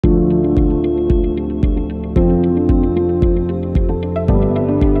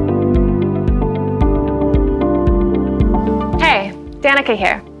Danica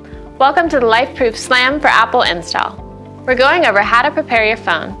here. Welcome to the LifeProof SLAM for Apple install. We're going over how to prepare your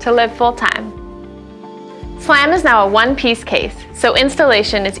phone to live full-time. SLAM is now a one-piece case, so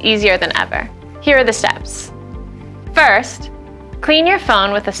installation is easier than ever. Here are the steps. First, clean your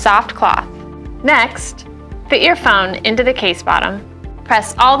phone with a soft cloth. Next, fit your phone into the case bottom.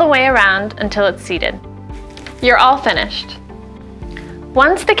 Press all the way around until it's seated. You're all finished.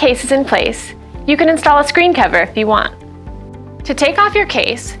 Once the case is in place, you can install a screen cover if you want. To take off your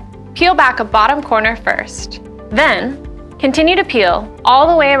case, peel back a bottom corner first. Then, continue to peel all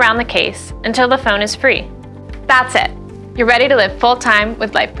the way around the case until the phone is free. That's it. You're ready to live full-time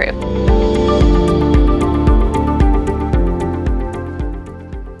with LifeProof.